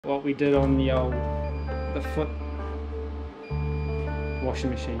What we did on the foot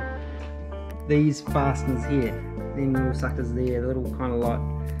washing machine. These fasteners here, them little suckers there, little kind of like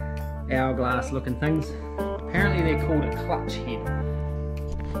hourglass looking things. Apparently they're called a clutch head.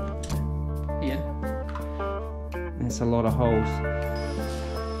 Yeah, that's a lot of holes.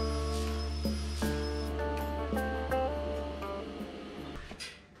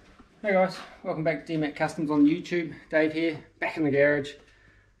 Hey guys, welcome back to DMAC Customs on YouTube. Dave here, back in the garage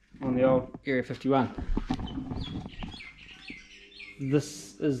on the old Area 51.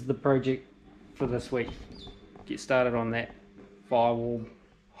 This is the project for this week. Get started on that firewall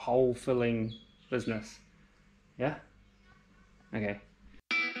hole filling business. Yeah? Okay.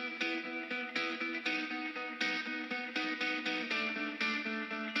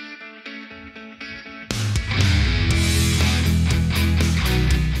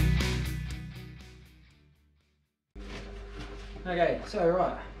 Okay, so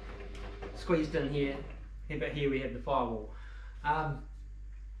right, squeezed in here, but here we have the firewall. I've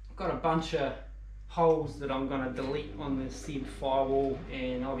got a bunch of holes that I'm going to delete on this said firewall,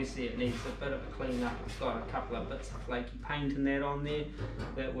 and obviously it needs a bit of a clean up. It's got a couple of bits of flaky paint and that on there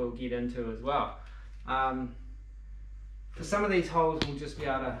that we'll get into as well. For some of these holes we'll just be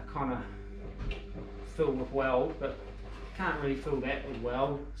able to kind of fill with weld, but can't really fill that with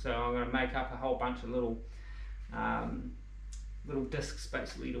weld, so I'm going to make up a whole bunch of little discs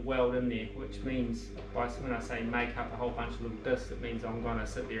basically to weld in there, which means when I say make up a whole bunch of little discs, it means I'm going to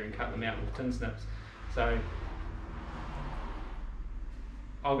sit there and cut them out with tin snips. So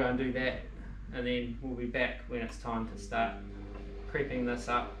I'll go and do that, and then we'll be back when it's time to start prepping this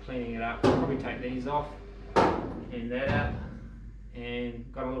up, cleaning it up. I'll probably take these off and that out,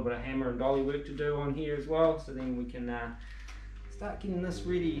 and got a little bit of hammer and dolly work to do on here as well, so then we can start getting this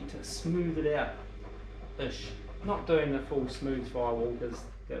ready to smooth it out ish. Not doing the full smooth firewall because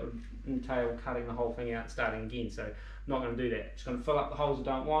that would entail cutting the whole thing out and starting again, so I'm not going to do that. Just going to fill up the holes I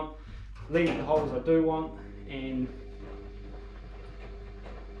don't want, leave the holes I do want, and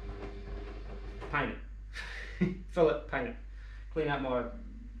paint it. Fill it, paint it. Clean up my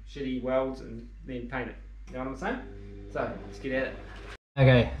shitty welds and then paint it. You know what I'm saying? So let's get at it.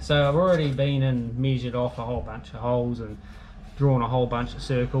 Okay, so I've already been and measured off a whole bunch of holes and drawn a whole bunch of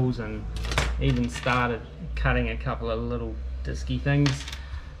circles, and even started cutting a couple of little disky things,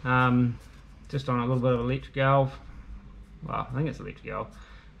 just on a little bit of electric galv. Well, I think it's electric galv.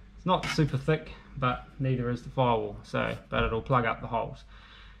 It's not super thick, but neither is the firewall, but it'll plug up the holes.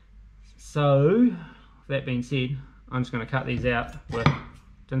 So that being said, I'm just going to cut these out with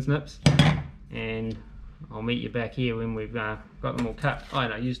tin snips, and I'll meet you back here when we've got them all cut. Oh,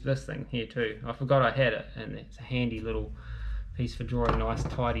 and I used this thing here too. I forgot I had it, and it's a handy little piece for drawing nice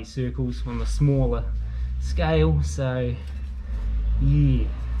tidy circles on the smaller scale. So yeah,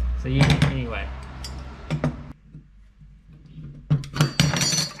 anyway,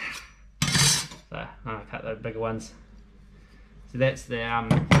 so I'm gonna cut those bigger ones. So that's the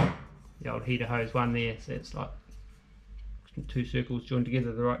old heater hose one there, so it's like two circles joined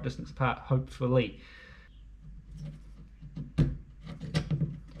together the right distance apart, hopefully. Come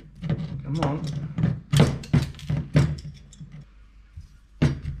on.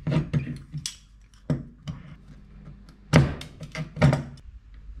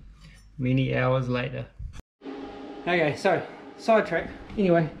 Many hours later. Okay, so sidetrack.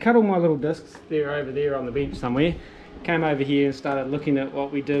 Anyway, cut all my little discs. They're over there on the bench somewhere. Came over here and started looking at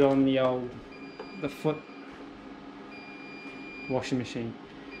what we did on the foot washing machine.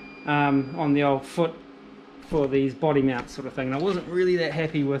 On the old foot for these body mounts sort of thing. And I wasn't really that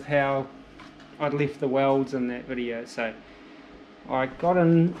happy with how I'd left the welds in that video, so I got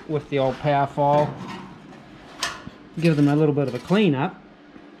in with the old power file, give them a little bit of a clean up.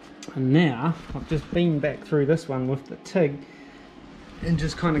 And now I've just been back through this one with the TIG and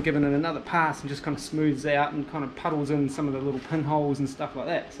just kind of given it another pass, and just kind of smooths out and kind of puddles in some of the little pinholes and stuff like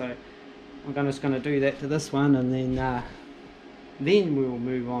that. So I'm just going to do that to this one, and then we'll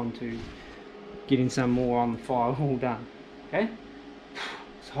move on to getting some more on the firewall done. Okay?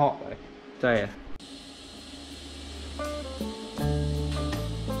 It's hot though, tell ya.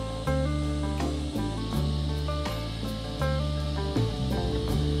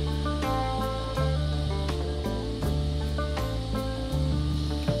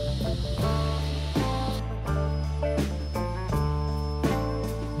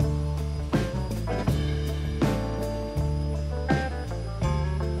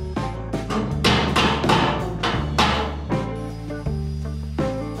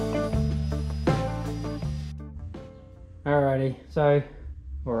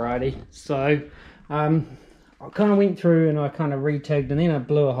 Alrighty, so I kind of went through and I kind of re-tigged, and then I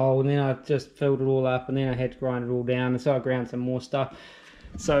blew a hole, and then I just filled it all up, and then I had to grind it all down, and so I ground some more stuff.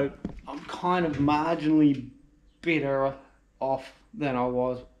 So I'm kind of marginally better off than I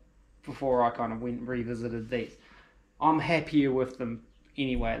was before I kind of went and revisited these. I'm happier with them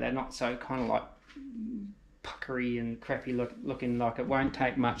anyway. They're not so kind of like puckery and crappy looking. Like, it won't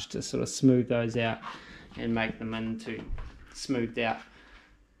take much to sort of smooth those out and make them into smoothed out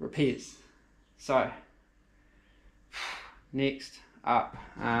repairs. So next up,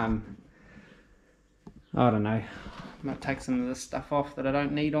 I don't know, I might take some of this stuff off that I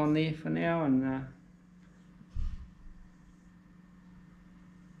don't need on there for now, and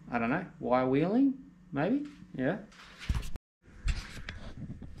I don't know, wire wheeling maybe. Yeah.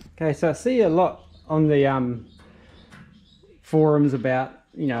 Okay, so I see a lot on the forums about,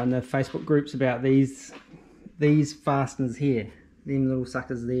 you know, in the Facebook groups about these fasteners here, them little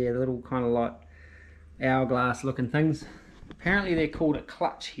suckers there, the little kind of like hourglass looking things. Apparently they're called a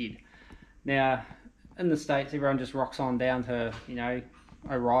clutch head. Now in the States everyone just rocks on down to, you know,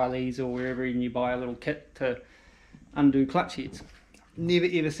 O'Reilly's or wherever, and you buy a little kit to undo clutch heads. Never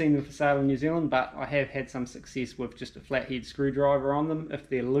ever seen them for sale in New Zealand, but I have had some success with just a flathead screwdriver on them if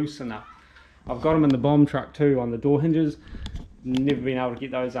they're loose enough. I've got them in the bomb truck too on the door hinges. Never been able to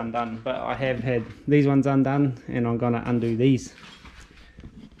get those undone, but I have had these ones undone, and I'm going to undo these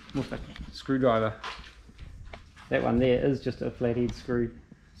with a screwdriver. That one there is just a flathead screw,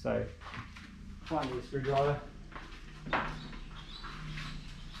 so find me a screwdriver.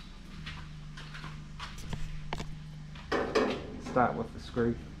 Start with the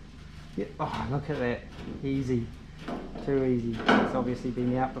screw. Yeah. Oh, look at that, easy, too easy. It's obviously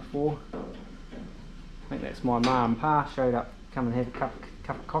been out before. I think that's my ma and pa showed up, come and have a cup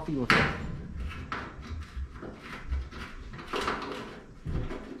of coffee with it.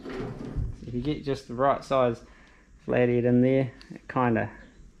 If you get just the right size flathead in there, it kind of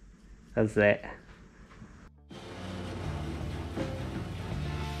does that.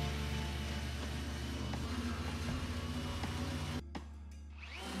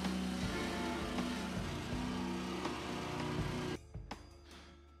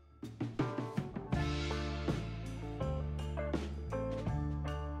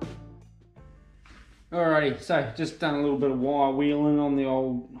 Alrighty, so just done a little bit of wire wheeling on the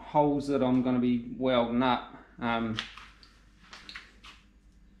old holes that I'm going to be welding up.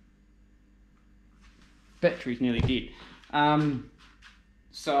 Battery's nearly dead.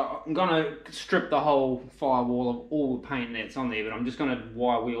 So I'm going to strip the whole firewall of all the paint that's on there, but I'm just going to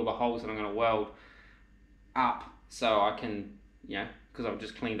wire wheel the holes that I'm going to weld up, so I can, you know, because I've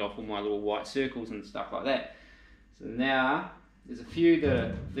just cleaned off all my little white circles and stuff like that. So now there's a few that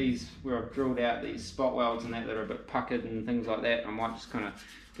are these where I've drilled out these spot welds and that are a bit puckered and things like that. I might just kind of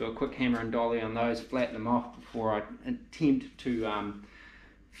do a quick hammer and dolly on those, flatten them off before I attempt to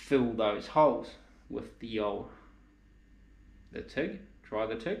fill those holes with the TIG. Try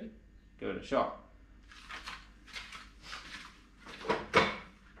the TIG, give it a shot.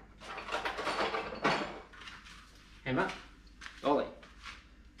 Hammer, dolly.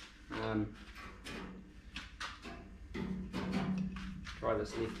 Try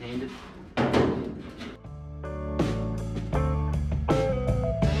this left-handed.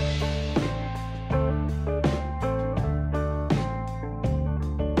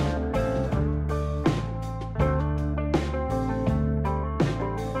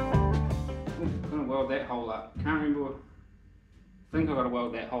 That hole up. Can't remember. I think I got to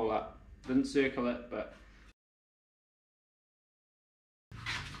weld that hole up. Didn't circle it, but.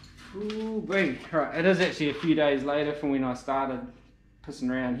 Ooh, boy. Right, it is actually a few days later from when I started pissing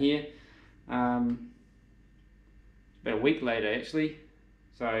around here. About a week later, actually.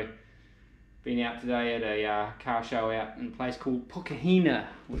 So, been out today at a car show out in a place called Pukahina,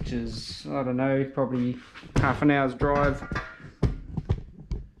 which is, I don't know, probably half an hour's drive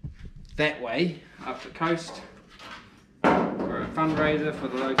that way up the coast for a fundraiser for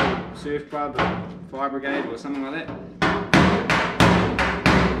the local surf club or fire brigade or something like that.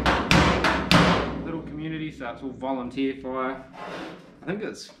 Little community, so it's all volunteer fire, I think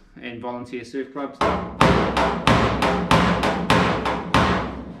it's, and volunteer surf clubs.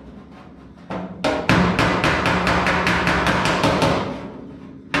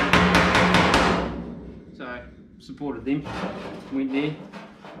 So supported them, went there.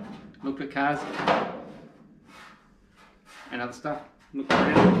 Looked at cars and other stuff, looked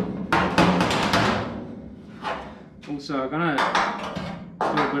around. Also, I'm going to do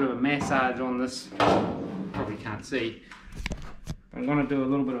a bit of a massage on this, probably can't see. I'm going to do a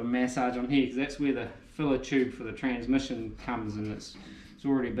little bit of a massage on here because that's where the filler tube for the transmission comes, and it's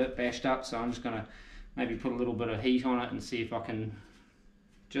already a bit bashed up, so I'm just going to maybe put a little bit of heat on it and see if I can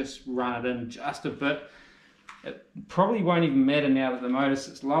just run it in just a bit. It probably won't even matter now that the motor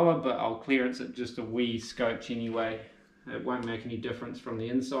sits lower, but I'll clearance it just a wee scotch anyway. It won't make any difference from the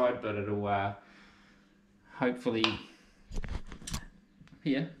inside, but it'll hopefully,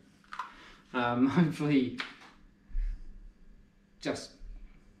 hopefully just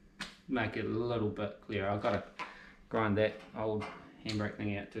make it a little bit clearer. I've got to grind that old handbrake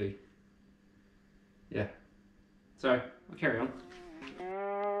thing out too. Yeah, so I'll carry on.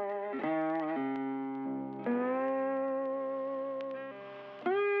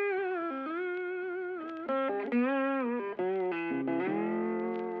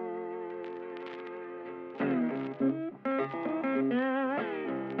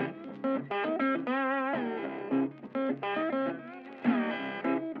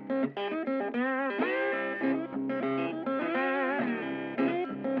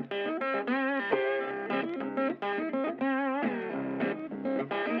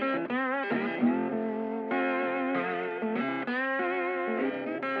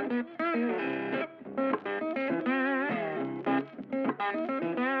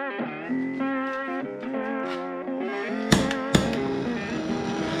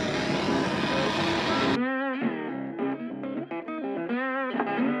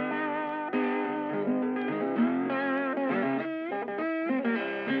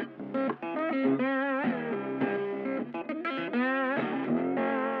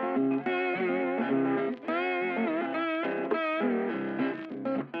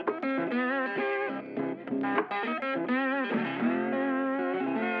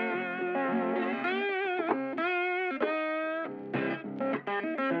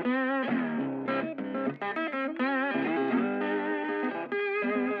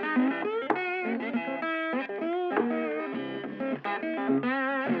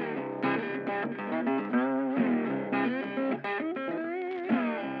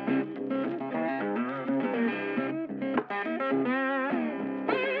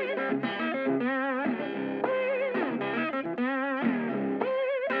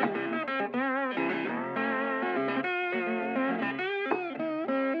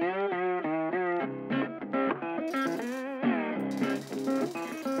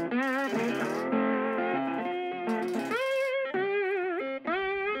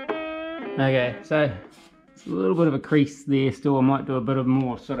 Okay, so it's a little bit of a crease there still. I might do a bit of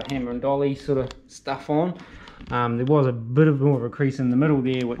more sort of hammer and dolly sort of stuff on. There was a bit of more of a crease in the middle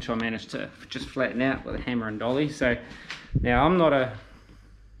there, which I managed to just flatten out with a hammer and dolly. So now I'm not a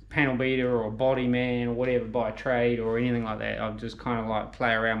panel beater or a body man or whatever by trade or anything like that. I'll just kind of like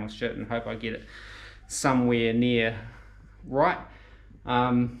play around with shit and hope I get it somewhere near right,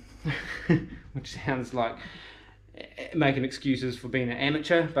 which sounds like making excuses for being an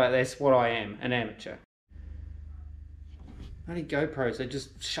amateur, but that's what I am, an amateur. Only GoPros, they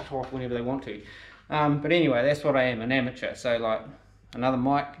just shut off whenever they want to. But anyway, that's what I am, an amateur. So like another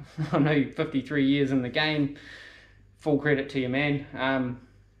mic. I know you're 53 years in the game, full credit to you, man.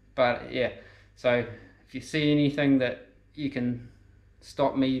 But yeah, so if you see anything that you can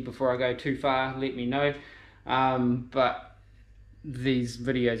stop me before I go too far, let me know. But these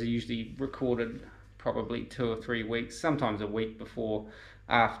videos are usually recorded probably 2 or 3 weeks, sometimes a week before,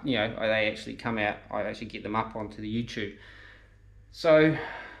 you know, they actually come out. I actually get them up onto the YouTube. So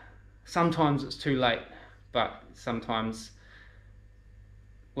sometimes it's too late, but sometimes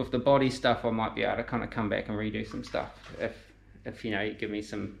with the body stuff I might be able to kind of come back and redo some stuff if you know, you give me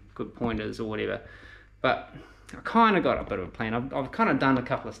some good pointers or whatever. But I kind of got a bit of a plan. I've kind of done a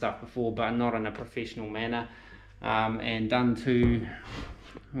couple of stuff before, but not in a professional manner, and done to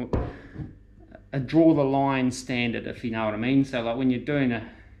a draw the line standard, if you know what I mean. So like when you're doing a,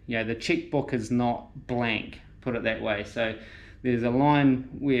 you know, the checkbook is not blank, put it that way. So there's a line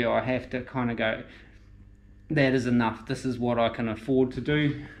where I have to kind of go, that is enough, this is what I can afford to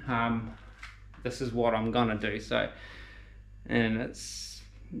do, this is what I'm gonna do. So, and it's,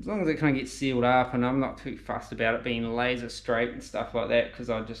 as long as it kind of gets sealed up, and I'm not too fussed about it being laser straight and stuff like that, because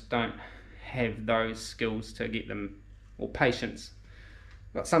I just don't have those skills to get them, or patience.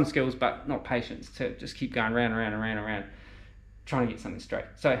 Got some skills but not patience to just keep going round and round and round and round trying to get something straight.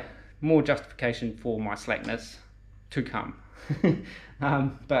 So more justification for my slackness to come.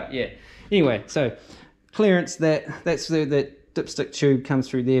 But yeah, anyway, so clearance, that's that dipstick tube comes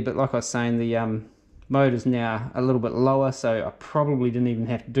through there, but like I was saying, the motor's now a little bit lower, so I probably didn't even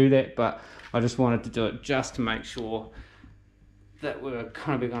have to do that, but I just wanted to do it just to make sure that we're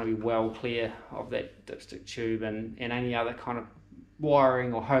kind of going to be well clear of that dipstick tube and any other kind of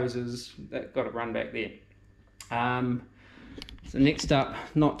wiring or hoses that got to run back there. So next up,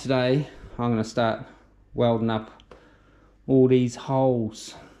 not today, I'm going to start welding up all these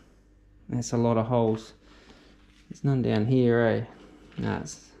holes. That's a lot of holes. There's none down here, eh? No,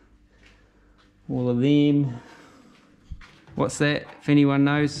 it's all of them. What's that? If anyone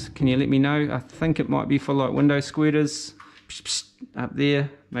knows, can you let me know? I think it might be for like window squirters. Psh, psh, up there.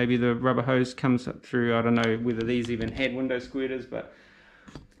 Maybe the rubber hose comes up through. I don't know whether these even had window squirters, but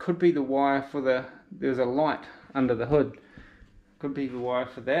could be the wire for the, there's a light under the hood. Could be the wire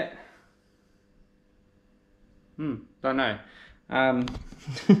for that. Don't know.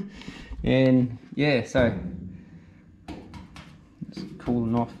 And yeah, so it's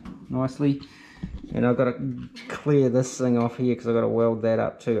cooling off nicely. And I've got to clear this thing off here because I've got to weld that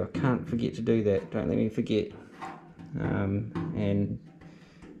up too. I can't forget to do that. Don't let me forget. And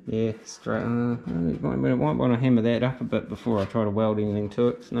yeah, straight. I might want to hammer that up a bit before I try to weld anything to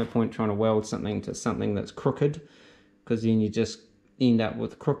it. There's no point trying to weld something to something that's crooked, because then you just end up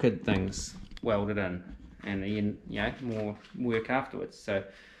with crooked things welded in, and then, you know, more work afterwards. So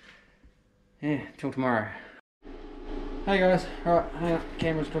yeah, till tomorrow. Hey guys, alright, hang on,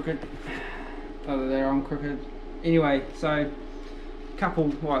 camera's crooked. Over there I'm crooked. Anyway, so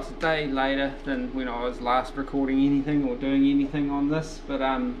well, it's a day later than when I was last recording anything or doing anything on this, but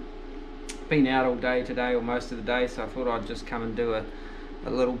been out all day today, or most of the day, so I thought I'd just come and do a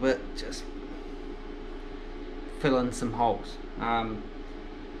little bit, just fill in some holes. I'm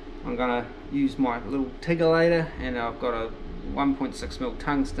gonna use my little tigulator, and I've got a 1.6mm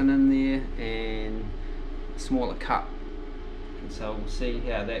tungsten in there and a smaller cup, and so we'll see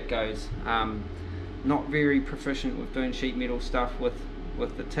how that goes. Not very proficient with doing sheet metal stuff with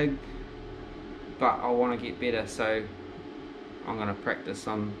the TIG, but I want to get better, so I'm going to practice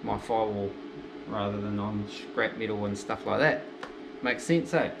on my Firewall rather than on scrap metal and stuff like that. Makes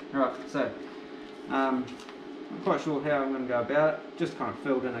sense, eh? Right, so I'm quite sure how I'm going to go about it. Just kind of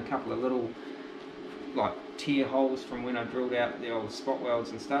filled in a couple of little like tear holes from when I drilled out the old spot welds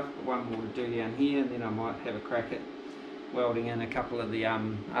and stuff, but one more to do down here, and then I might have a crack at welding in a couple of the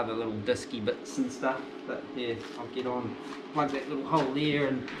other little disky bits and stuff. But yeah, I'll get on, plug that little hole there,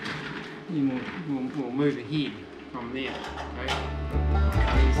 and then we'll move ahead from there. Okay?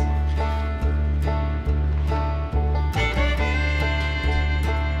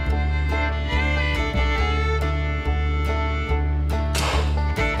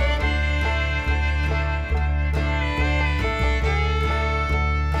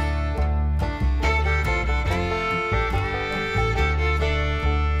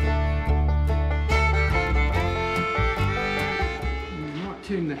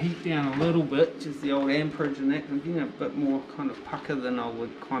 Turn the heat down a little bit, just the old amperage and that, and getting a bit more kind of pucker than I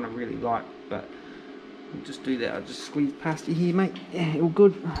would kind of really like, but I'll just do that. I'll just squeeze past you here, mate. Yeah, all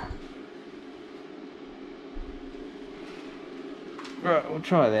good. Right, we'll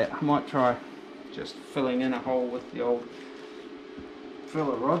try that. I might try just filling in a hole with the old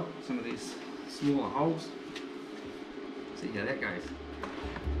filler rod, some of these smaller holes. See how that goes.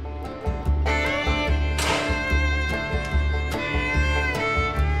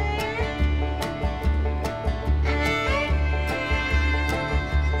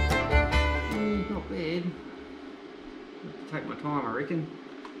 Take my time, I reckon.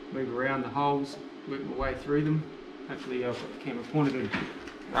 Move around the holes, work my way through them. Hopefully I've got the camera pointed in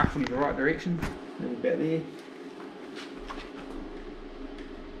roughly the right direction. And about there.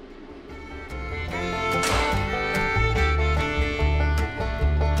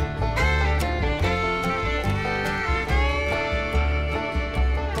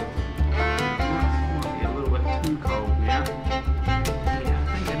 Might be a little bit too cold now. Yeah,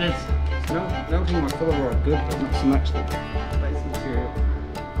 I think it is. Melting my filler rod good, but not so much the base material.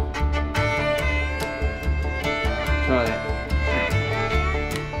 Try that.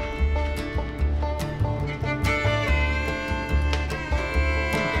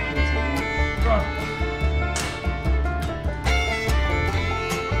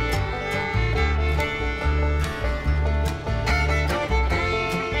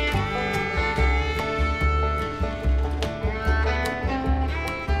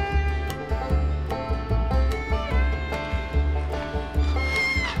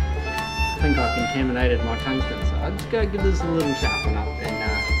 I think I contaminated my tungsten, so I'll just go give this a little sharpen up,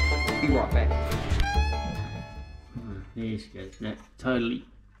 and be right back. There she goes. That totally,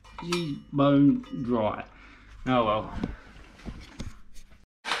 she's bone dry. Oh well.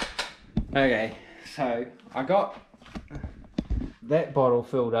 Okay, so I got that bottle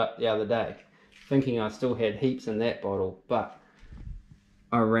filled up the other day, thinking I still had heaps in that bottle, but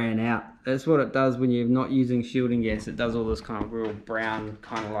I ran out. That's what it does when you're not using shielding gas. It does all this kind of real brown,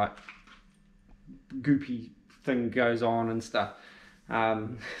 kind of like goopy thing goes on and stuff.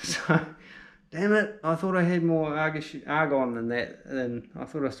 So Damn it, I thought I had more argon than that, and I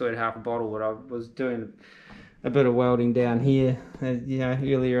thought I still had half a bottle, but I was doing a bit of welding down here, you know,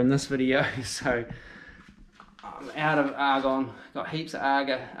 earlier in this video, so I'm out of argon. Got heaps of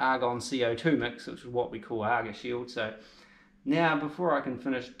argon CO2 mix, which is what we call Arga Shield. So now, before I can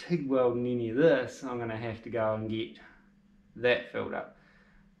finish TIG welding any of this, I'm going to have to go and get that filled up.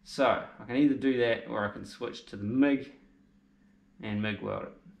 So I can either do that, or I can switch to the MIG and MIG weld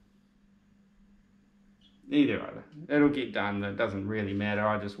it. Either either. It'll get done. It doesn't really matter.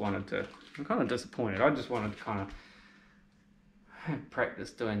 I just wanted to, I'm kind of disappointed. I just wanted to kind of practice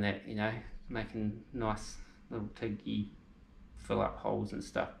doing that, you know, making nice little TIG-y fill up holes and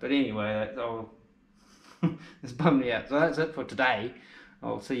stuff. But anyway, that's all. It's bummed me out. So that's it for today.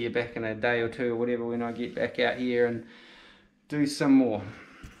 I'll see you back in a day or two or whatever when I get back out here and do some more.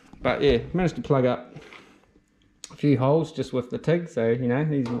 But yeah, managed to plug up a few holes just with the TIG, so you know,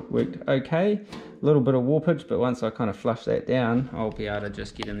 these worked okay. A little bit of warpage, but once I kind of flush that down, I'll be able to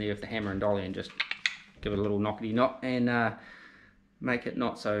just get in there with the hammer and dolly and just give it a little knockety knock and make it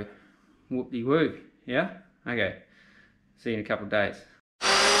not so whoop-de woo. Yeah? Okay. See you in a couple of days.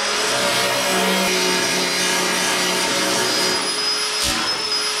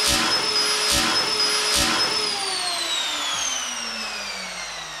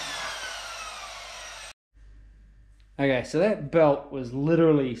 Okay, so that belt was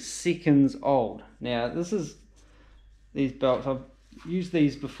literally seconds old. Now these belts, I've used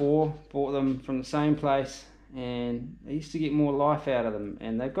these before, bought them from the same place, and I used to get more life out of them.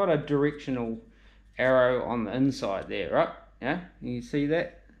 And they've got a directional arrow on the inside there, right? Yeah, you see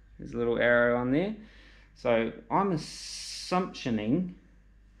that? There's a little arrow on there. So I'm assuming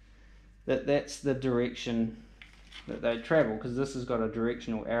that that's the direction that they travel, because this has got a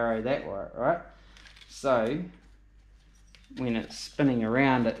directional arrow that way, right? So when it's spinning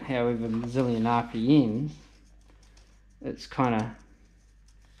around at however zillion RPMs, it's kind of,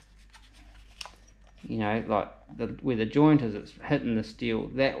 you know, like where the joint is, it's hitting the steel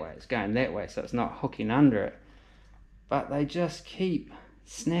that way, it's going that way, so it's not hooking under it. But they just keep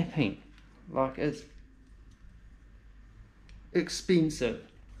snapping. Like, it's expensive.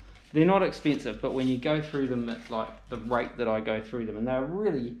 They're not expensive, but when you go through them at like the rate that I go through them, and they're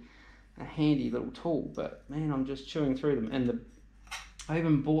really a handy little tool, but man, I'm just chewing through them. And I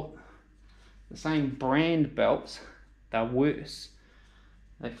even bought the same brand belts. They're worse.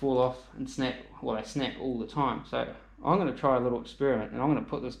 They fall off and snap. Well, they snap all the time. So I'm going to try a little experiment, and I'm going to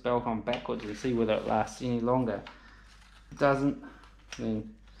put this belt on backwards and see whether it lasts any longer. If it doesn't,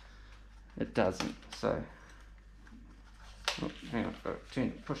 then it doesn't. So oh, hang on, I've got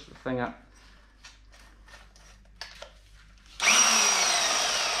to push the thing up.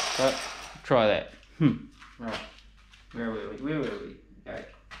 So try that. Right. Where were we? Okay.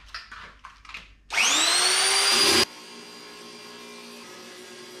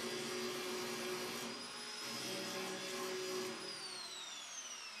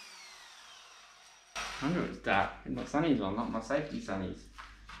 I wonder it's dark. And my sunnies on, not my safety sunnies.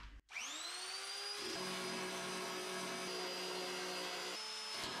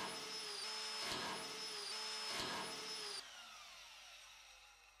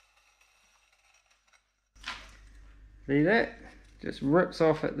 See that? Just rips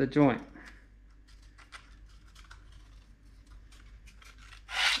off at the joint.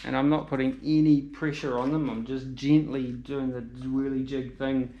 And I'm not putting any pressure on them, I'm just gently doing the whirly jig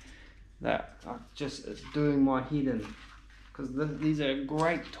thing that it's doing my head in. Because these are a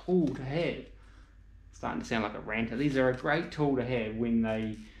great tool to have. Starting to sound like a ranter. These are a great tool to have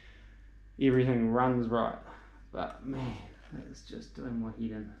when everything runs right. But man, it's just doing my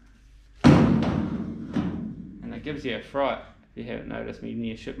head in. And it gives you a fright if you haven't noticed me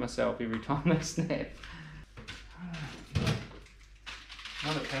near shit myself every time they snap.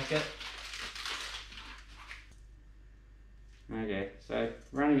 Another packet. Okay, so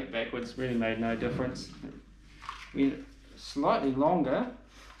running it backwards really made no difference. Slightly longer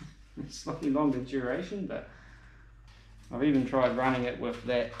duration, but I've even tried running it with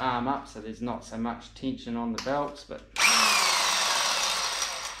that arm up, so there's not so much tension on the belts, but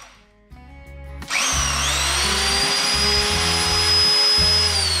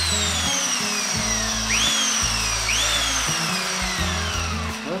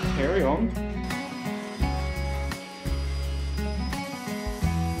carry on.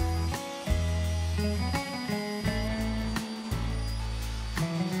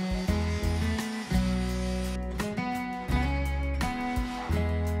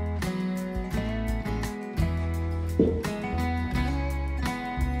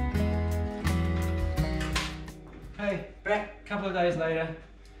 Hey, back a couple of days later.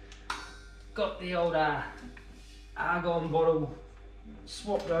 got the old argon bottle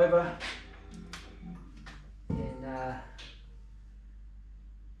swapped over, and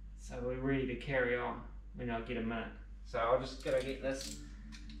so we're ready to carry on when I get a minute. So I'll just gotta get this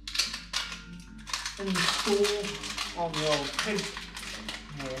installed on the old pig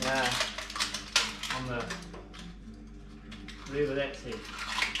and on the whatever that's here.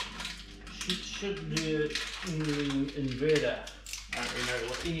 Should do inverter. I don't really know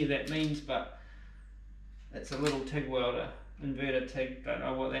what any of that means, but it's a little TIG welder, inverter TIG. Don't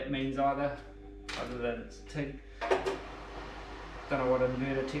know what that means either, other than it's a TIG. Don't know what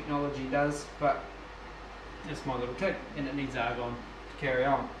inverter technology does, but it's my little TIG, and it needs argon to carry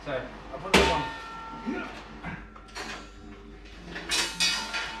on. So I'll put this on.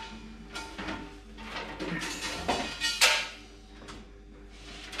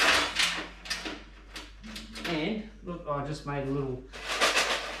 And look, I just made a little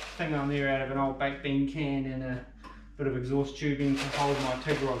thing on there out of an old baked bean can and a bit of exhaust tubing to hold my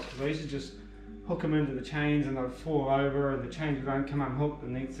TIG rods, because I used to just hook them into the chains and they'd fall over and the chains would come unhooked,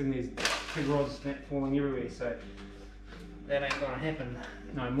 and next thing there's TIG rods falling everywhere, so that ain't gonna happen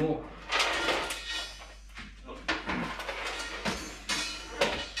no more.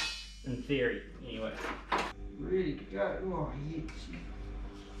 In theory, anyway. Ready to go. Oh, yes.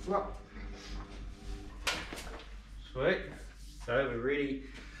 Well, sweet. So we're ready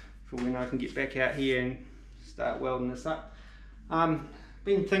for when I can get back out here and start welding this up.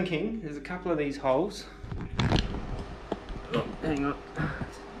 Been thinking, there's a couple of these holes. Oh, hang on.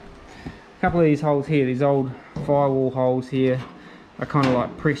 A couple of these holes here, these old firewall holes here, I kind of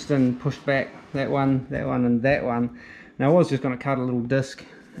like pressed in, pushed back, that one, and that one. Now I was just going to cut a little disc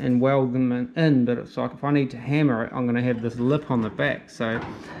and weld them in, but it's like if I need to hammer it, I'm going to have this lip on the back, so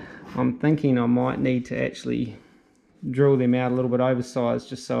I'm thinking I might need to actually drill them out a little bit oversized,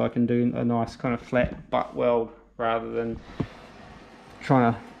 just so I can do a nice kind of flat butt weld rather than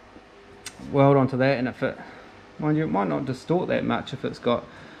trying to weld onto that. And if it, mind you, it might not distort that much if it's got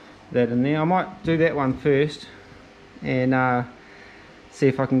that in there. I might do that one first and see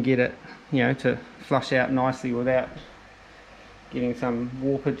if I can get it, you know, to flush out nicely without getting some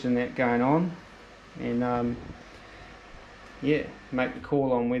warpage and that going on, and yeah, make the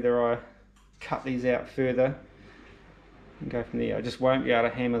call on whether I cut these out further and go from there. I just won't be able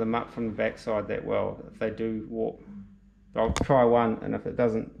to hammer them up from the backside that well if they do warp. I'll try one, and if it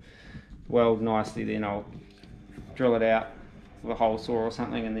doesn't weld nicely, then I'll drill it out with a hole saw or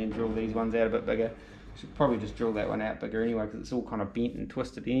something, and then drill these ones out a bit bigger. Should probably just drill that one out bigger anyway, because it's all kind of bent and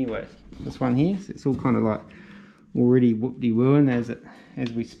twisted anyway. This one here, so it's all kind of like already whoop-de-wooing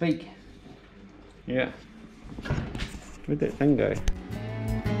as we speak. Yeah. Where'd that thing go?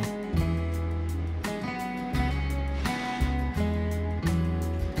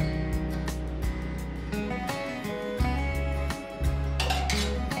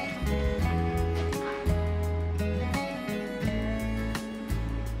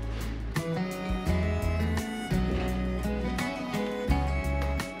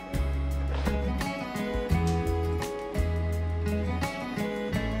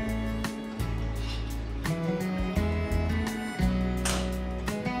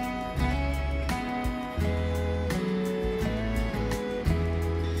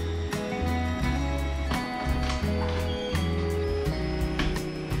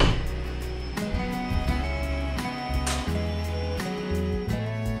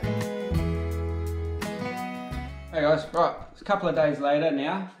 Hey guys, right, it's a couple of days later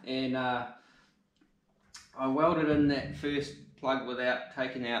now, and I welded in that first plug without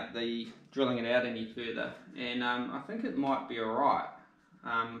taking out drilling it out any further, and I think it might be alright.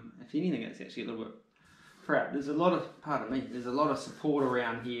 If anything, it's actually a little bit crap. There's a lot of, there's a lot of support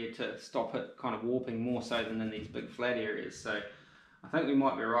around here to stop it kind of warping more so than in these big flat areas, so I think we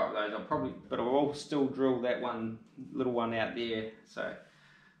might be alright with those. But I will still drill that one, little one out there, so,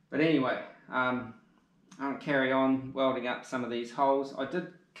 but anyway, I'll carry on welding up some of these holes. I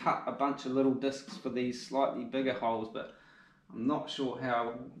did cut a bunch of little discs for these slightly bigger holes, but I'm not sure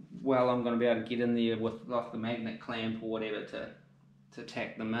how well I'm going to be able to get in there with like the magnet clamp or whatever to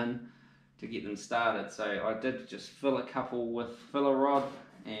tack them in to get them started. So I did just fill a couple with filler rod,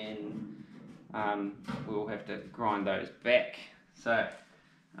 and we'll have to grind those back. So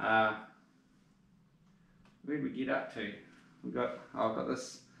where did we get up to? I've got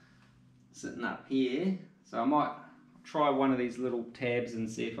this sitting up here, so I might try one of these little tabs and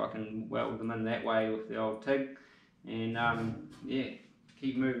see if I can weld them in that way with the old TIG, and yeah,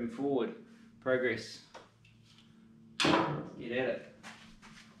 keep moving forward. Progress. Let's get at it.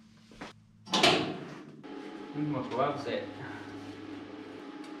 Where's my gloves at?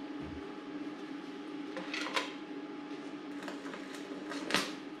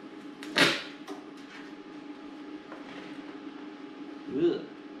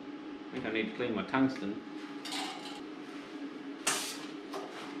 need to clean my tungsten.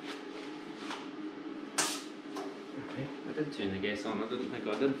 Okay, I did turn the gas on. I didn't think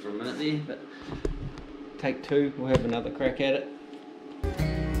I did for a minute there, but take two, we'll have another crack at it.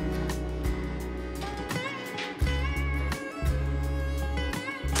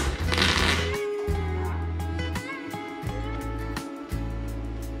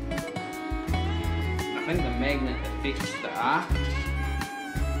 I think the magnet affects the arc,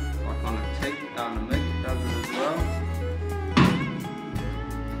 like on a TIG, on a MIG it does it as well.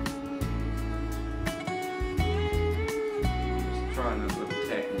 Just trying this little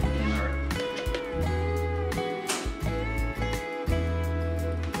tack and hammer it.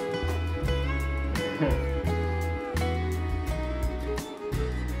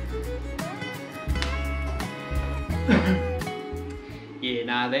 Yeah,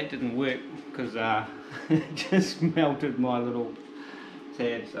 nah, that didn't work because it just melted my little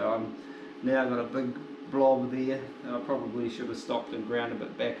tab, so I'm now got a big blob there. I probably should have stopped and ground a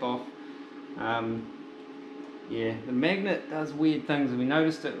bit back off. Yeah, the magnet does weird things. We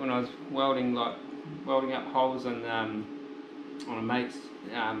noticed it when I was welding up holes in, on a mate's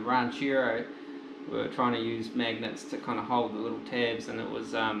ranchero. We were trying to use magnets to kind of hold the little tabs, and it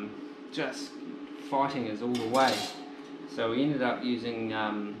was just fighting us all the way. So we ended up using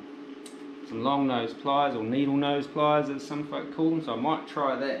some long nose pliers, or needle nose pliers as some folk call them. So I might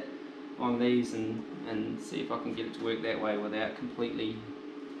try that on these and see if I can get it to work that way without completely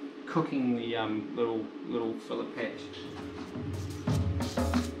cooking the little fillet patch.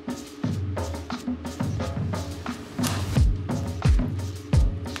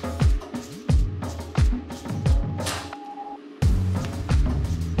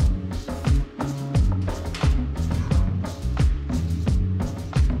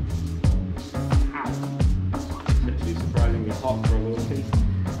 Hot for a little piece.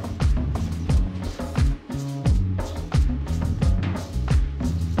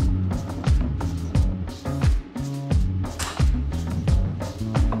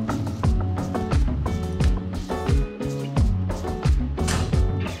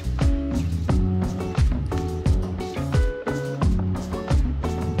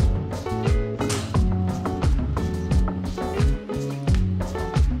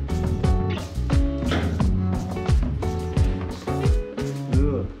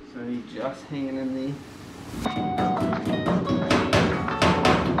 Just hanging in there.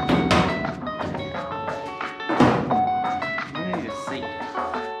 I need a seat.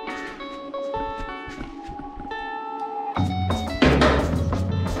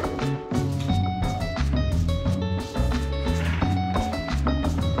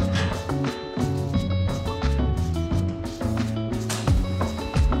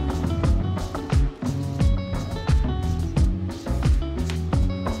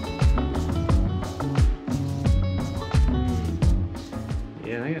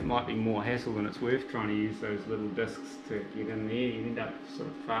 I think it might be more hassle than it's worth trying to use those little discs to get in there. You end up sort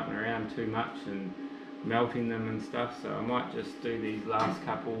of farting around too much and melting them and stuff, so I might just do these last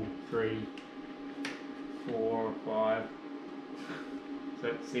couple, 3, 4, 5,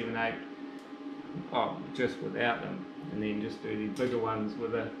 6, 7, 8, oh, just without them, and then just do these bigger ones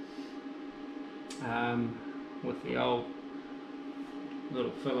with the old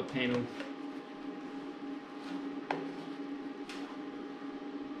little filler panels.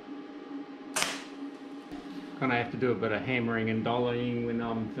 Gonna have to do a bit of hammering and dollying when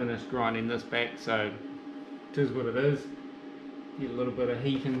I'm finished grinding this back, so it is what it is. Get a little bit of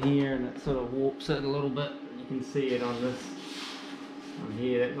heat in here and it sort of warps it a little bit. You can see it on this one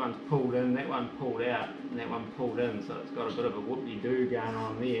here. That one's pulled in, that one pulled out, and that one pulled in, so it's got a bit of a whoop-de-doo going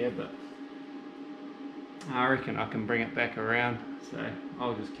on there, but I reckon I can bring it back around, so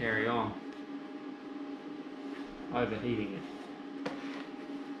I'll just carry on overheating it.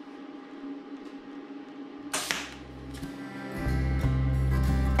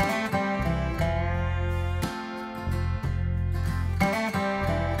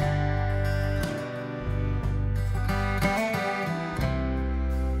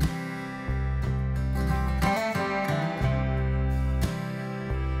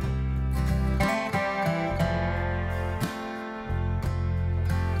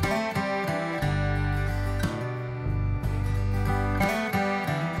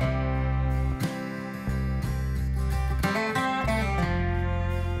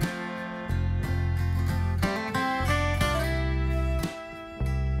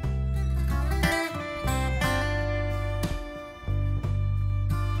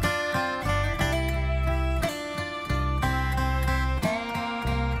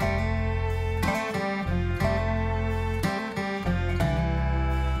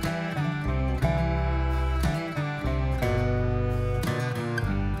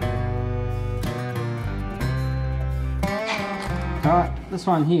 Right, this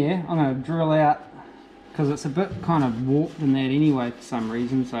one here, I'm going to drill out, because it's a bit kind of warped in that anyway for some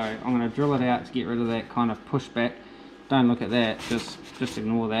reason, so I'm going to drill it out to get rid of that kind of pushback. Don't look at that, just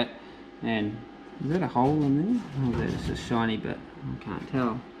ignore that. And is that a hole in there? Oh, that's just a shiny bit, I can't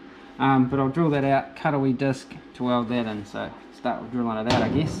tell. But I'll drill that out, cut a wee disc to weld that in, so start with drilling it out, I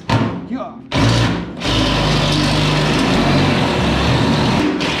guess. Yeah.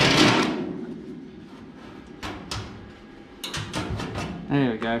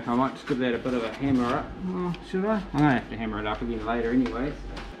 There we go. I might just give that a bit of a hammer up. Oh, should I? I'm going to have to hammer it up again later anyway.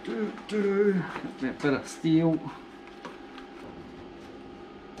 That bit of steel.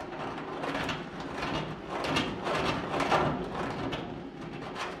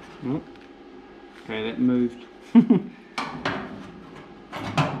 Oh. Okay, that moved.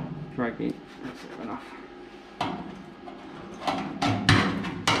 Right there. That's enough.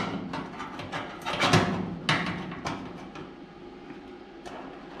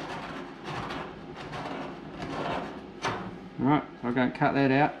 Right, so I'm going to cut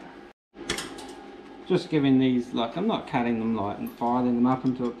that out. Just giving these, like, I'm not cutting them like and filing them up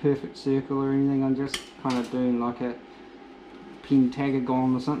into a perfect circle or anything. I'm just kind of doing like a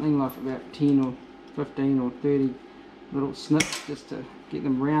pentagon or something, like about 10 or 15 or 30 little snips just to get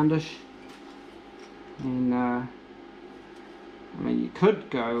them roundish. And I mean, you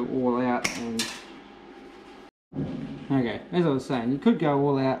could go all out and, okay, as I was saying, you could go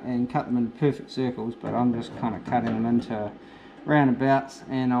all out and cut them in perfect circles, but I'm just kind of cutting them into roundabouts,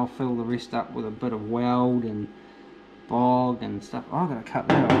 and I'll fill the rest up with a bit of weld and bog and stuff. Oh, I've got to cut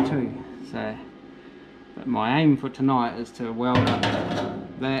that off too. So, but my aim for tonight is to weld up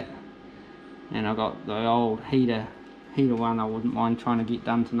that, and I've got the old heater one I wouldn't mind trying to get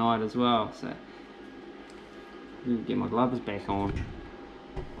done tonight as well. So, get my gloves back on.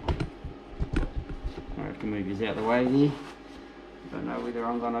 I have to move these out of the way there. Don't know whether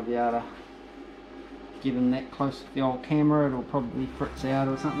I'm going to be able to get in that close to the old camera. It'll probably fritz out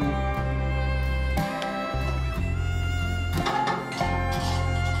or something.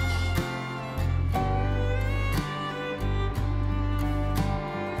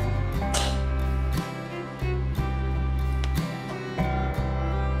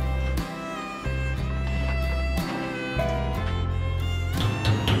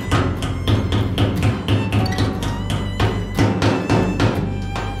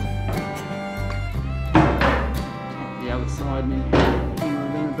 Side me hammer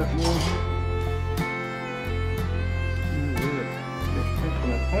it in a bit more.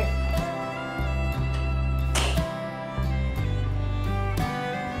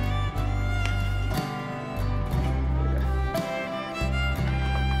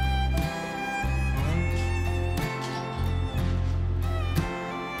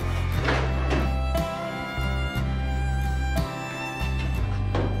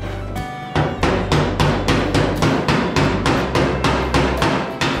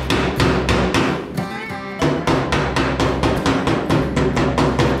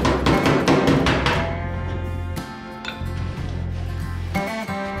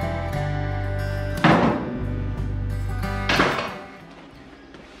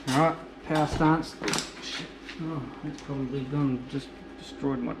 Alright, power stance. Oh, that's probably gone, just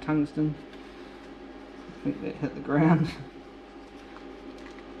destroyed my tungsten. I think that hit the ground.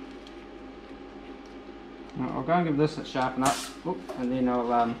 Right, I'll go and give this a sharpen up, and then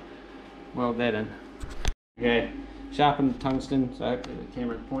I'll weld that in. Okay, sharpen the tungsten, so hopefully the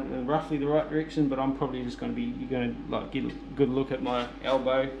camera's pointing in roughly the right direction, but I'm probably just going to be, you're going to like get a good look at my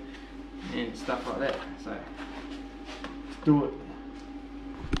elbow and stuff like that. So, let's do it.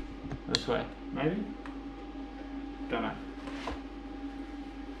 This way, maybe? Don't know.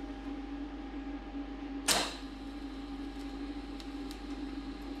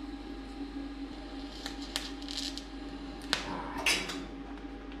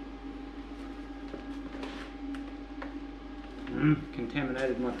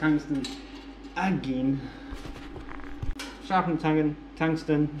 Contaminated my tungsten again. Sharpen the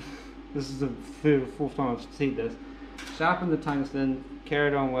tungsten. This is the third or fourth time I've said this. Sharpen the tungsten,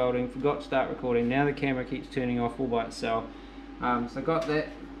 carried on welding, forgot to start recording. Now the camera keeps turning off all by itself. So got that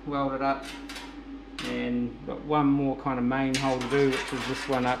welded up, and got one more kind of main hole to do, which is this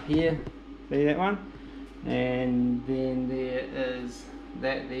one up here. See that one? And then there is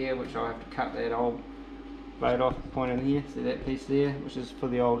that there, which I'll have to cut that old blade off the point in here. See that piece there, which is for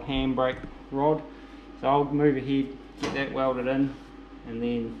the old handbrake rod. So I'll move ahead, get that welded in, and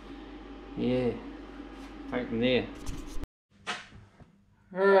then yeah, take from there.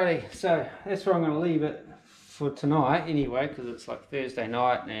 Alrighty, so that's where I'm going to leave it for tonight anyway, because it's like Thursday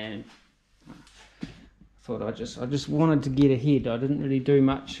night and thought I just wanted to get ahead. I didn't really do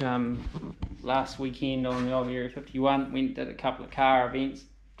much last weekend on the old Area 51. Went did a couple of car events.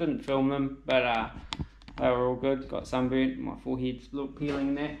 Didn't film them, but they were all good. Got sunburnt. My forehead's a little peeling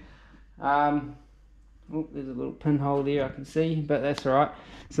in that. Oh, there's a little pinhole there I can see, but that's all right.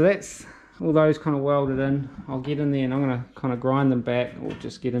 So that's all those kind of welded in. I'll get in there and I'm going to kind of grind them back, or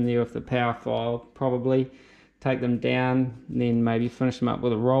just get in there with the power file probably, take them down, and then maybe finish them up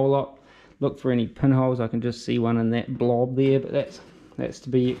with a roll-up. Look for any pinholes. I can just see one in that blob there, but that's to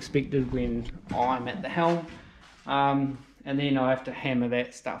be expected when I'm at the helm. And then I have to hammer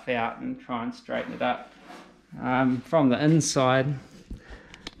that stuff out and try and straighten it up. From the inside,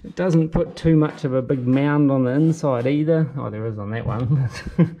 it doesn't put too much of a big mound on the inside either. Oh, there is on that one.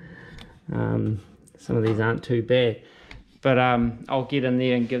 Some of these aren't too bad, but I'll get in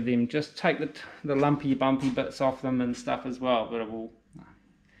there and give them, just take the lumpy bumpy bits off them and stuff as well, but we'll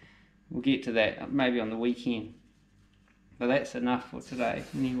get to that maybe on the weekend. But that's enough for today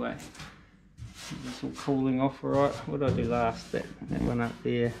anyway. It's all cooling off all right. What did I do last? That one up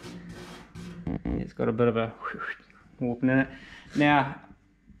there, it's got a bit of a warping in it. Now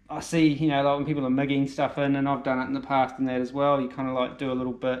I see, you know, like when people are MIGging stuff in, and I've done it in the past and that as well, you kind of like do a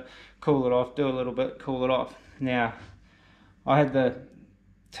little bit, cool it off, do a little bit, cool it off. Now I had the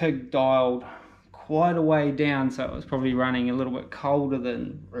TIG dialed quite a way down, so it was probably running a little bit colder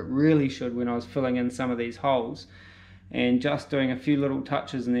than it really should when I was filling in some of these holes, and just doing a few little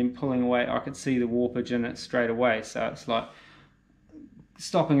touches and then pulling away, I could see the warpage in it straight away. So it's like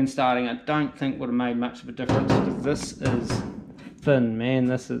stopping and starting, I don't think would have made much of a difference, because this is thin, man.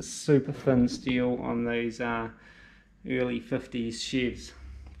 This is super thin steel on these early 50s Chevs,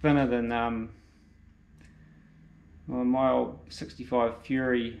 thinner than well, my old 65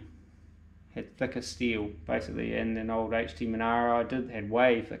 Fury had thicker steel basically, and an old HT Monaro had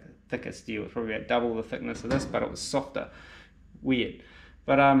way thicker steel. It's probably about double the thickness of this, but it was softer. Weird.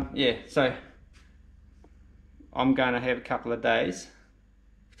 But yeah, so I'm going to have a couple of days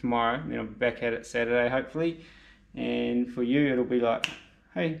tomorrow, then I'll be back at it Saturday hopefully, and for you it'll be like,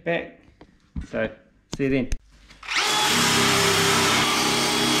 hey, back. So see you then.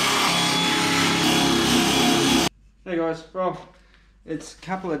 Hey guys, well, it's a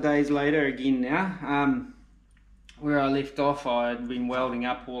couple of days later again now. Where I left off, I had been welding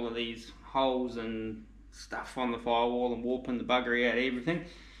up all of these holes and stuff on the firewall and warping the buggery out of everything.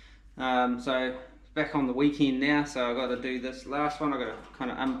 So back on the weekend now, so I've got to do this last one. I've got to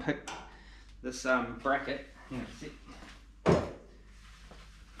kind of unpick this bracket.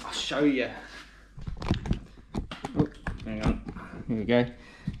 I'll show you. Oh, hang on, here we go.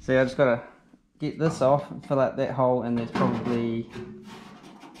 See, I just got to get this off and fill out that hole, and there's probably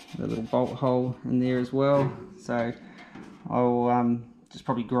a little bolt hole in there as well. So I'll just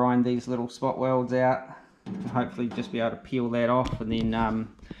probably grind these little spot welds out and hopefully just be able to peel that off, and then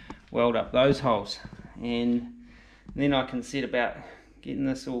weld up those holes, and then I can set about getting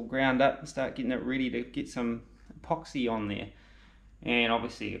this all ground up and start getting it ready to get some epoxy on there. And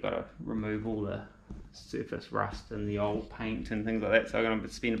obviously you've got to remove all the surface rust and the old paint and things like that, so I'm going to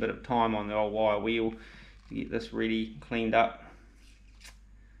spend a bit of time on the old wire wheel to get this ready, cleaned up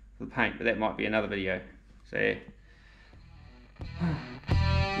for the paint, but that might be another video. So yeah,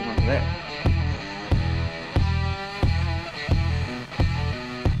 get on to that.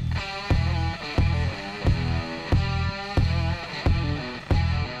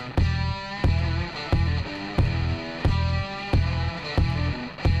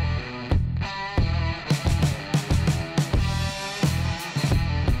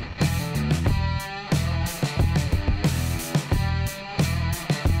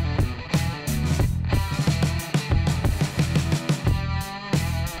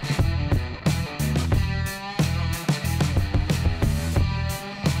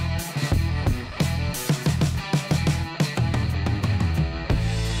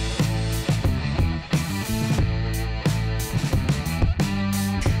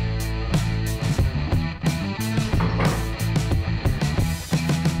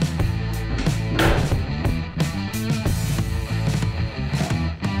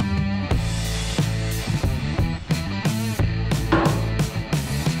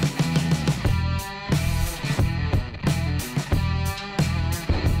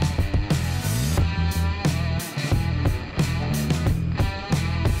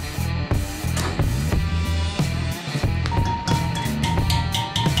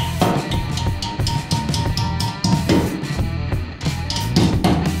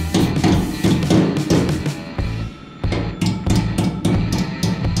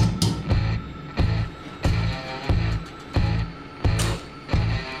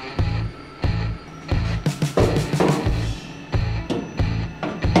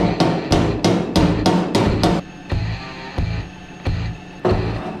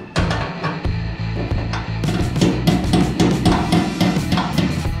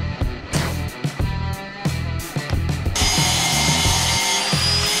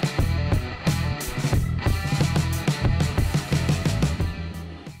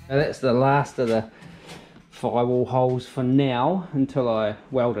 So that's the last of the firewall holes for now, until I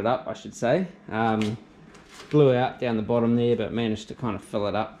weld it up, I should say. Blew out down the bottom there, but managed to kind of fill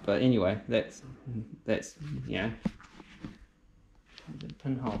it up. But anyway, that's you know,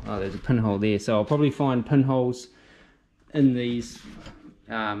 pinhole. Oh, there's a pinhole there. So I'll probably find pinholes in these. Is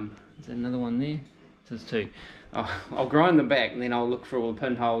there another one there? There's two. I'll grind them back, and then I'll look for all the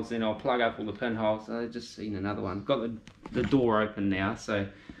pinholes. Then I'll plug up all the pinholes. So I've just seen another one. Got the door open now, so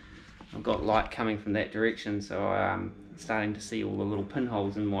I've got light coming from that direction. So I'm starting to see all the little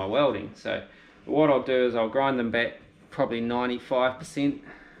pinholes in my welding. So what I'll do is I'll grind them back probably 95%,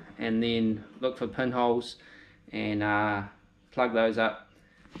 and then look for pinholes and plug those up,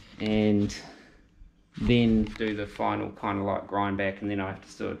 and then do the final kind of like grind back, and then I have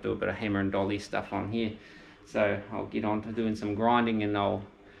to sort of do a bit of hammer and dolly stuff on here. So I'll get on to doing some grinding, and I'll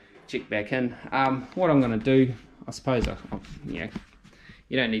check back in. What I'm going to do, I suppose, you know,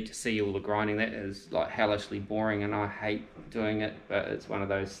 you don't need to see all the grinding. That is like hellishly boring, and I hate doing it, but it's one of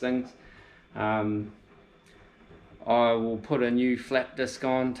those things. I will put a new flat disc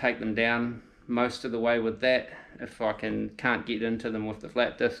on, take them down most of the way with that. If I can't get into them with the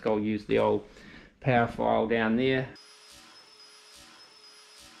flat disc, I'll use the old power file down there.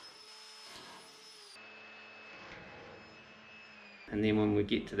 And then when we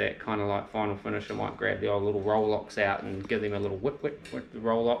get to that kind of like final finish, I might grab the old little roll locks out and give them a little whip with the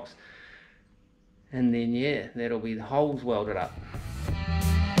roll locks. And then yeah, that'll be the holes welded up.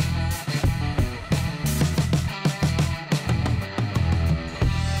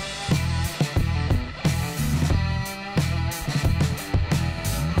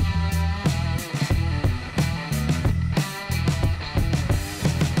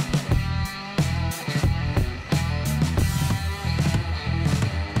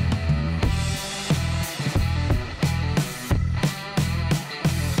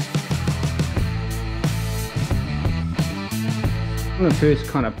 I'm going to first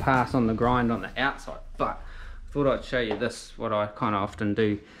kind of pass on the grind on the outside, but I thought I'd show you this, what I kind of often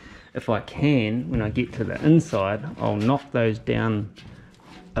do. If I can, when I get to the inside, I'll knock those down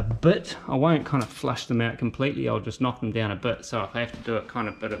a bit. I won't kind of flush them out completely, I'll just knock them down a bit. So if I have to do it kind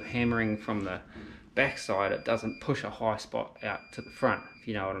of bit of hammering from the back side, it doesn't push a high spot out to the front, if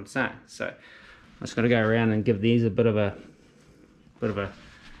you know what I'm saying. So I'm just going to go around and give these a bit of a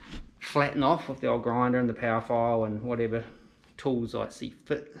flatten off with the old grinder and the power file and whatever tools I see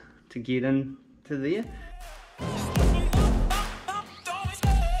fit to get in to there.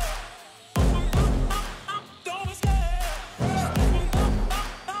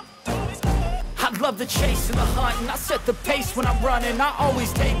 I love the chase and the hunt, and I set the pace when I'm running. I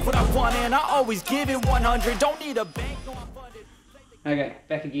always take what I want and I always give it 100. Don't need a bank, no, I'm funded. Okay,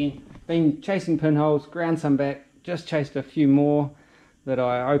 back again. Been chasing pinholes, ground some back, just chased a few more that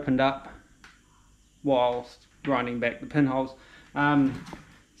I opened up whilst grinding back the pinholes.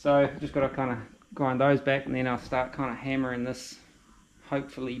 So just got to kind of grind those back, and then I'll start kind of hammering this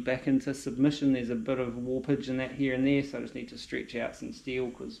hopefully back into submission. There's a bit of warpage in that here and there, so I just need to stretch out some steel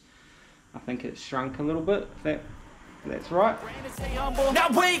because I think it's shrunk a little bit, if that's right. Now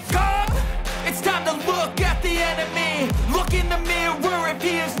wake up! It's time to look at the enemy. Look in the mirror if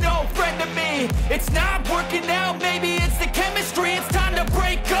he is no friend to me. It's not working out, maybe it's the chemistry. It's time to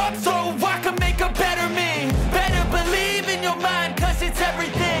break up so I can make a better me. Better believe in your mind, cause it's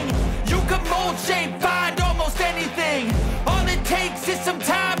everything. You can mold, shape, find almost anything. All it takes is some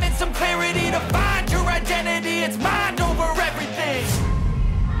time and some clarity to find your identity. It's mind over everything.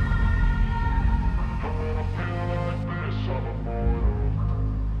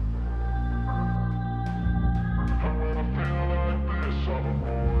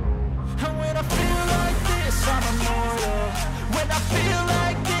 I'm immortal. When I feel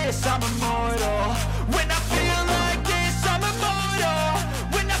like this, I'm immortal. When I feel like this, I'm immortal.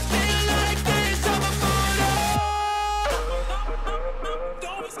 When I feel like this, I'm immortal.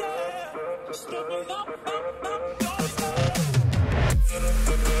 Don't stop, just step up.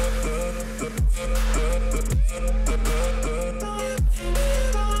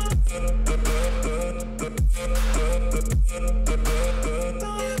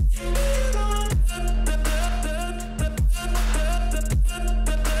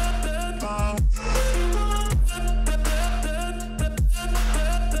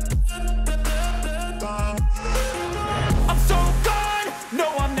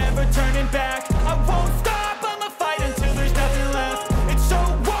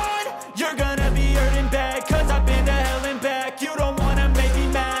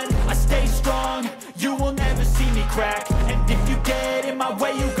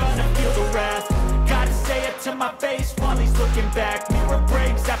 My face while he's looking back. Mirror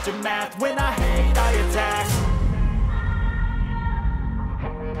breaks after aftermath. When I hate, I attack.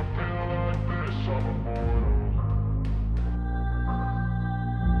 And when I feel like this, I'm immortal. When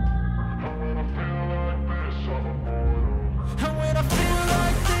I feel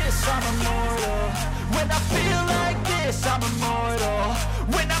like this, I'm immortal. When I feel like this, I'm immortal.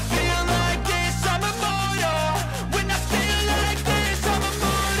 When I feel like this, I'm immortal.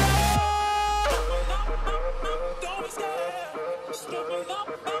 Don't be scared.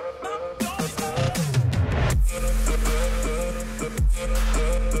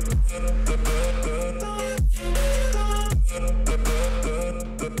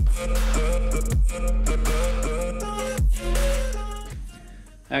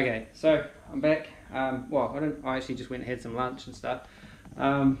 Okay, so I'm back. Well, I actually just went and had some lunch and stuff,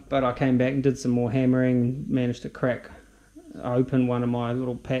 but I came back and did some more hammering, managed to crack open one of my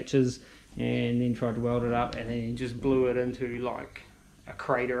little patches, and then tried to weld it up, and then just blew it into like a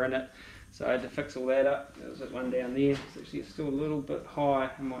crater in it. So I had to fix all that up. There was that one down there. It's actually still a little bit high.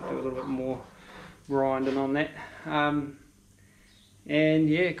 I might do a little bit more grinding on that. And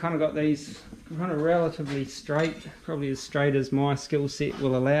yeah, kind of got these kind of relatively straight, probably as straight as my skill set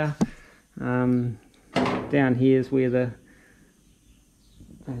will allow. Down here is where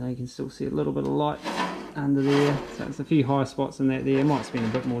you can still see a little bit of light under there, so it's a few high spots in that there. I might spend a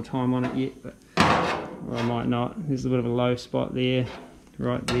bit more time on it yet, but or I might not. There's a bit of a low spot there,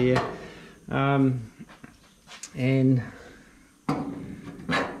 right there, and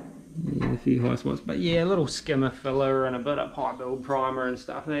yeah, a few high spots, but yeah, a little skimmer filler and a bit of high build primer and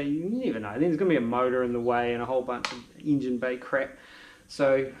stuff there. You never know, there's going to be a motor in the way and a whole bunch of engine bay crap,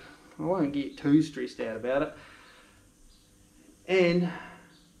 so I won't get too stressed out about it. And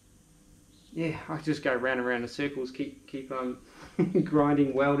yeah, I just go round and round in circles, keep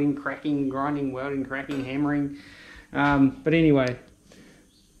grinding, welding, cracking, grinding, welding, cracking, hammering. But anyway,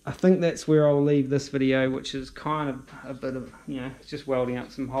 I think that's where I'll leave this video, which is kind of a bit of, it's just welding up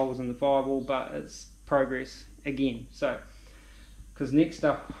some holes in the Firewall, but it's progress again. So, because next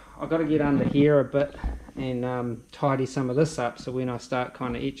up, I've got to get under here a bit and tidy some of this up, so when I start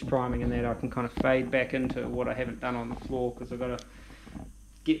kind of etch priming and that, I can kind of fade back into what I haven't done on the floor, because I've got to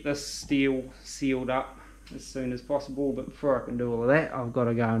get this steel sealed up as soon as possible. But before I can do all of that, I've got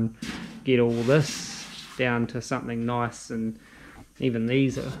to go and get all this down to something nice, and even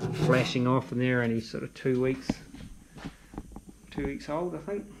these are flashing off, and they're only sort of 2 weeks old, I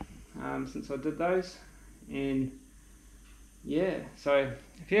think, since I did those. And yeah, so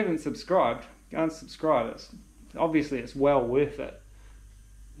if you haven't subscribed, go and subscribe. Obviously it's well worth it.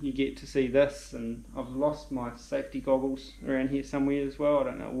 You get to see this, and I've lost my safety goggles around here somewhere as well. I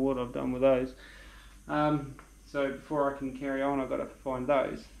don't know what I've done with those. So before I can carry on, I've got to find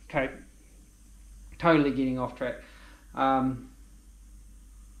those. Okay, totally getting off track.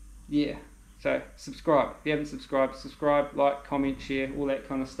 Yeah, so subscribe. If you haven't subscribed, subscribe, like, comment, share, all that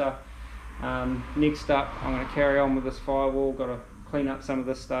kind of stuff. Next up, I'm going to carry on with this Firewall. Got to clean up some of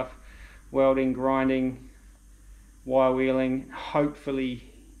this stuff, welding, grinding, wire wheeling, hopefully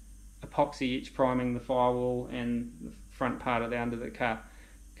epoxy etch priming the Firewall and the front part of the under the car.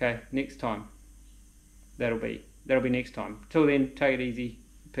 Okay, next time. That'll be next time. Till then, take it easy.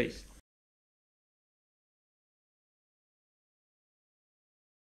 Peace.